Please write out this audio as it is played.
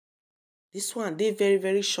This one they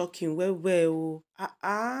very shocking. Well.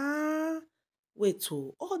 Wait,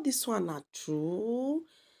 oh, all this one are true.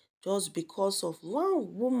 Just because of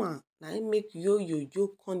one woman, na im make yo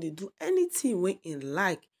come dey do anything wey im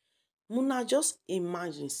like. Muna just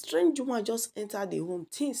imagine, strange woman just enter the home,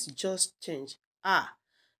 things just change.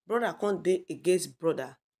 Brother come dey against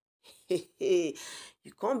brother. You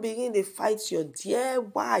can't begin dey fight your dear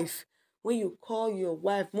wife when you call your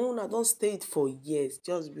wife. Muna don stay it for years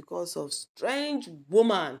just because of strange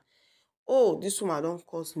woman. Oh, this woman don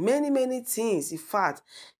cause many things. In fact,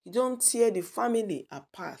 e don tear the family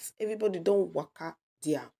apart. Everybody don waka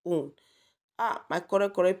their own. My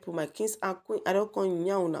correct people, my kings and queen, I don come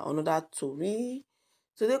yarn una another tori.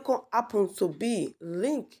 Today come happen to be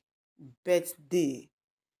Linc birthday.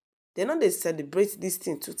 They no dey celebrate this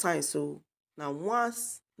thing 2 times, so na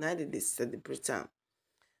once na dem dey celebrate am.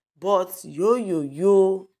 But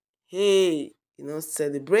yo, hey,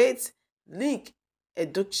 celebrate Linc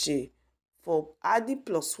Edochie for adding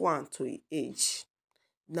 +1 to his age.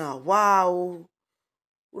 Now, wow,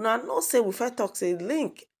 una know say we first talk say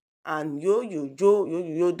Linc and yo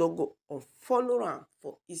don go unfollow am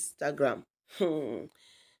for Instagram.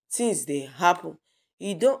 Things dey happen.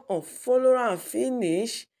 E don unfollow am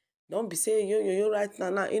finish. Don't be say yo right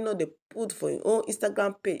now e no dey put for im own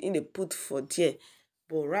Instagram page, im dey put for there.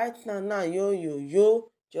 But right now yo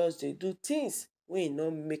just dey do things wey no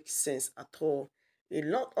make sense at all. A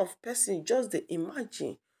lot of person just dey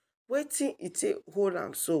imagine wetin e take hold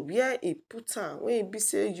am, so where e put am when e be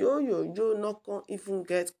say yo no come even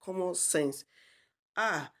get common sense.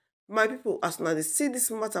 My people, as una dey see this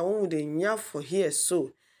matter when we dey yarn for here,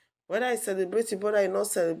 so whether e celebrate im brother, e no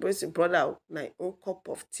celebrate im brother, na im own cup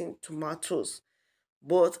of tin tomatoes.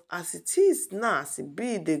 But as it is now, as e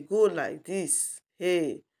be dey go like this,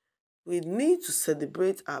 hey, we need to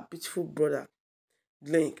celebrate our beautiful brother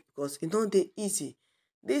Linc, because e no dey easy.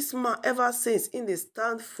 This man, ever since im dey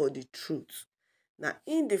stand for the truth, na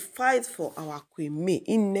im dey fight for our Queen May.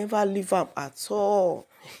 Im never leave am at all.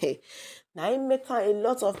 Na im make am a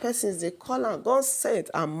lot of persons dey call am God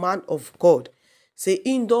sent and man of God. Say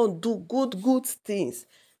im don do good things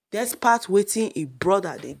despite wetin im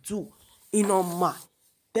brother dey do. E no mind.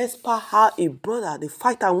 Despite how im brother dey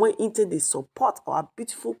fight am when im take dey support our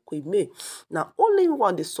beautiful Queen May. Na only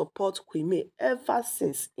one dey support Queen May ever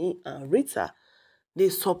since im and Rita dey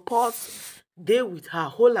support, dey with her,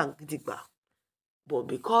 hold am gidigba. But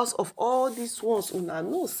because of all these ones, una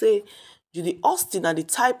know say Yul Edochie na the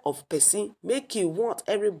type of person make e want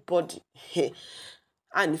everybody.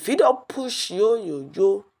 And if he don't push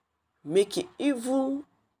yo, make it even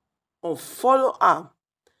unfollow am,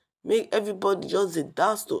 make everybody just dey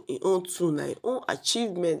dance to im own tune, na im own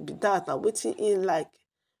achievement be that, and wetin im like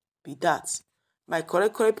be that. My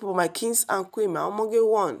correct people, my kings and queen, my omoge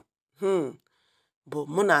one. But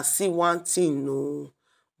muna see one thing, no.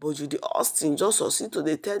 But Yul Edochie just succeed to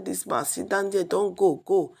dey tell this man, sit down there, don't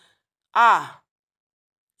go.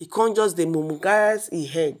 He can't just dey mumugarize his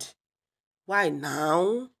head. Why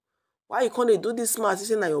now? Why you can't dey do this man? He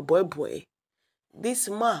say na your boy. This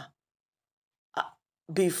man,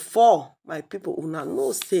 before, my people, una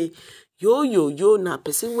know say yo na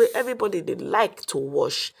person wey everybody dey like to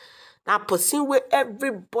watch. Na person wey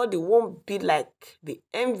everybody won't be like, the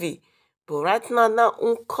envy. But right now,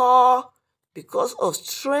 because of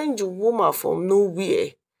strange woman from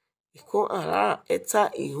nowhere, he can't enter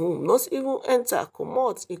his home. Not even enter,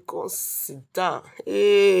 comot, he can't sit down.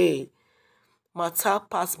 Hey, matter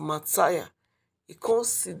pass matter. He can't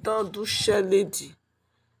sit down, do share lady,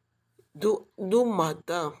 do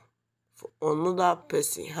madam for another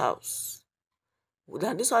person house.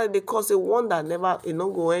 That this one they call say one that never no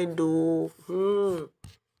go end though.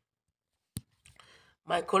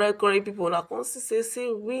 My correct people, na come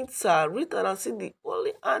see Rita na see the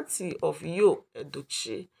only auntie of Yul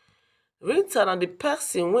Edochie. Rita na the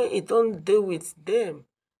person when he don't deal with them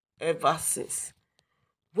ever since.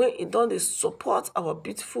 When he don't support our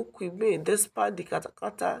beautiful Queen May, despite the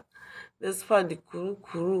katakata, despite the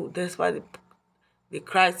kuru, despite the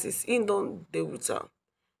crisis, he don't deal with them.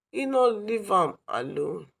 He don't leave them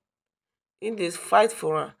alone. He dey fight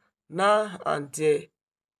for her now and there.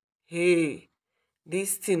 Hey,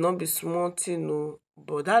 this thing not be small thing, no.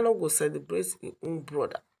 But that no go celebrate his own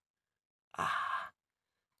brother.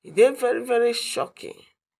 It is very shocking.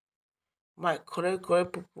 My correct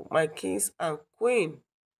people, my kings and queen.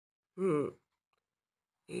 Yul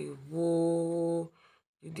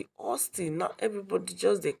Edochie, now everybody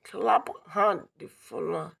just they clap hand, they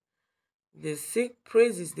follow. They sing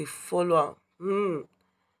praises, they follow. Yul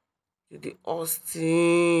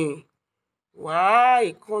Edochie. Why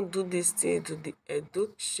you can't do this thing to the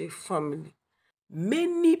Edochie family?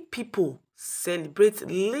 Many people celebrate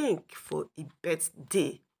Link for a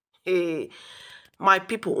birthday. Hey, my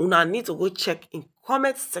people, una need to go check in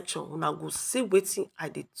comment section. Una go see wetin I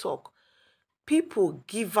dey talk. People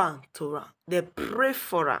give am to am. They pray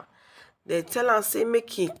for am. They tell am say make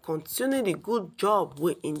he continue the good job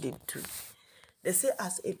wey im dey do. They say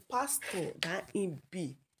as a pastor that im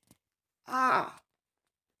be.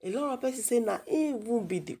 A lot of people say na im even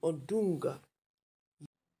be the Odunga.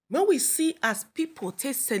 When we see as people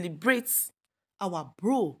take celebrate our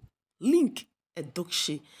bro, Linc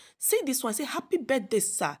Edochie. See this one, say, happy birthday,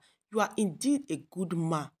 sir. You are indeed a good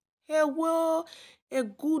man. Hey, well, a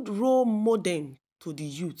good role model to the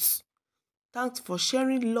youth. Thanks for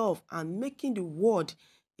sharing love and making the world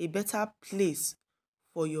a better place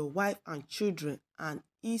for your wife and children and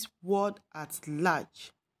his world at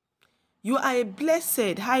large. You are a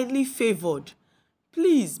blessed, highly favored.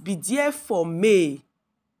 Please be there for me.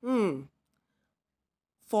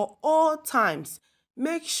 For all times,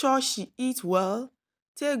 make sure she eats well,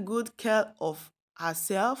 take good care of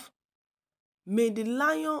herself. May the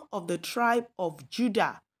Lion of the tribe of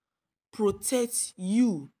Judah protect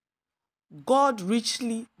you. God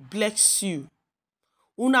richly bless you.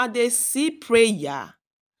 Una dey see prayer.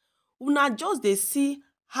 Una just dey see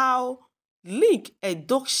how Linc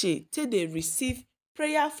Edochie take dey receive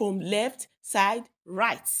prayer from left side,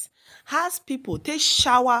 right. As people take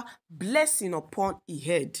shower blessing upon his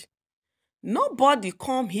head. Nobody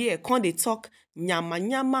come here come dey talk nyama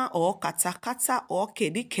nyama or kata kata or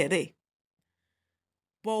kere kere.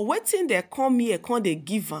 But wetin they come here come dey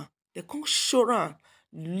give am, they come show am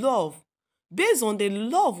love based on the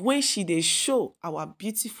love wey she dey show our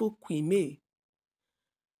beautiful Queen May.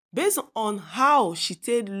 Based on how she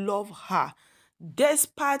take love her,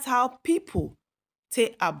 despite how people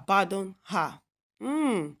take abandon her.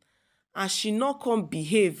 And she not come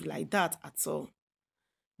behave like that at all.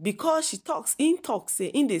 Because she talks, say,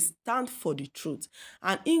 in dey stand for the truth.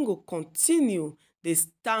 And in go continue dey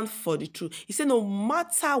stand for the truth. He say no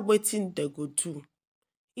matter wetin they go do,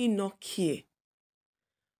 he no care.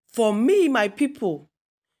 For me, my people,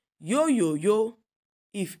 yo,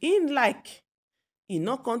 if in like, he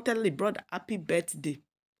not come tell the brother happy birthday.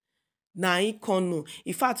 Na he come know.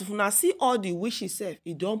 In fact, if una see all the wishes sef,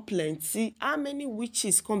 e don plenty. How many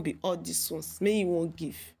wishes come be all these ones? May he won't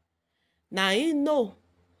give. Na he know.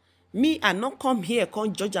 Me, I not come here,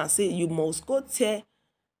 come judge and say, you must go tell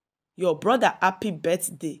your brother happy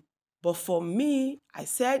birthday. But for me, I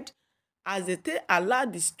said, as they take allow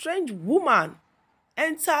the strange woman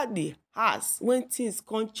enter the house when things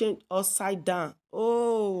come change upside down.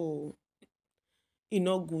 Oh, e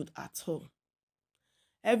not good at all.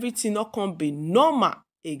 Everything not come be normal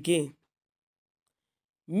again.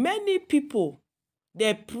 Many people,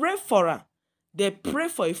 they pray for her. They pray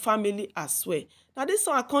for a family as well. Now this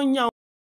one I come yarn